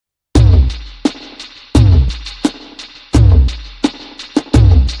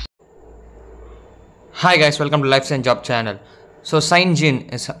Hi guys, welcome to Lifescience Job Channel. So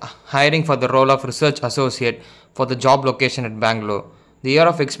Syngene is hiring for the role of research associate for the job location at Bangalore. The year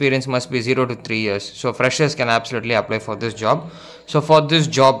of experience must be 0 to 3 years. So freshers can absolutely apply for this job. So for this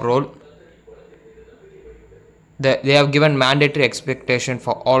job role, they have given mandatory expectation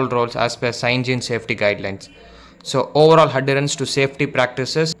for all roles as per Syngene safety guidelines. So overall adherence to safety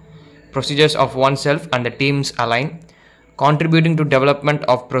practices, procedures of oneself and the teams align, contributing to development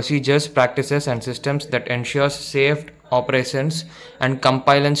of procedures, practices and systems that ensures safe operations and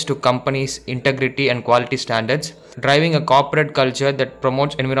compliance to companies' integrity and quality standards, driving a corporate culture that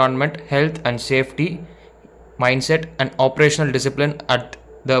promotes environment, health and safety mindset and operational discipline at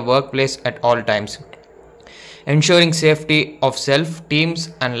the workplace at all times, ensuring safety of self, teams,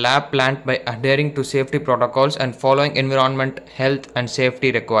 and lab plant by adhering to safety protocols and following environment, health, and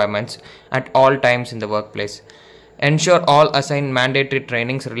safety requirements at all times in the workplace. Ensure all assigned mandatory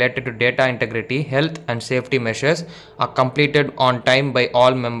trainings related to data integrity, health, and safety measures are completed on time by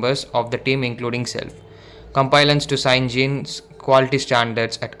all members of the team, including self. Compliance to Syngene's quality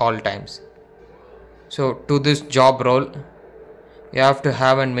standards at all times. So, to this job role, you have to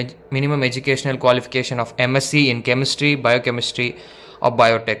have a minimum educational qualification of MSc in Chemistry, Biochemistry or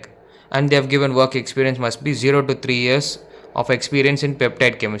Biotech, and they have given work experience must be 0 to 3 years of experience in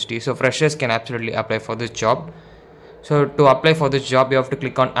peptide chemistry. So freshers can absolutely apply for this job. So to apply for this job, you have to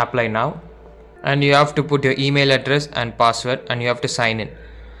click on apply now, and you have to put your email address and password, and you have to sign in.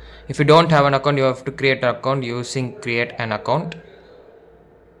 If you don't have an account, you have to create an account using create an account,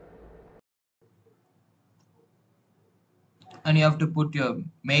 and you have to put your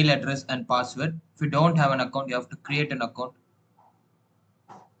mail address and password. If you don't have an account, you have to create an account.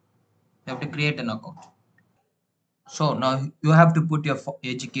 You have to create an account. So now you have to put your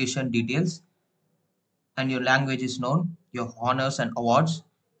education details, and your language is known, your honors and awards,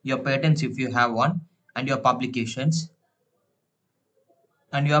 your patents if you have one, and your publications.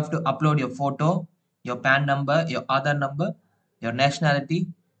 And you have to upload your photo, your PAN number, your Aadhaar number, your nationality,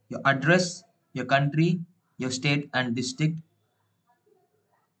 your address, your country, your state and district,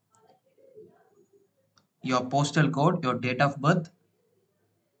 your postal code, your date of birth.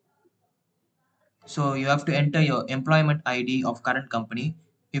 So you have to enter your employment ID of current company.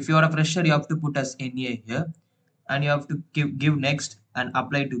 If you are a fresher, you have to put as NA here, and you have to give next and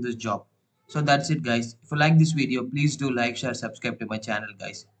apply to this job. So that's it guys. If you like this video, please do like, share, subscribe to my channel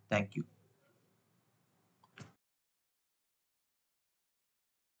guys. Thank you.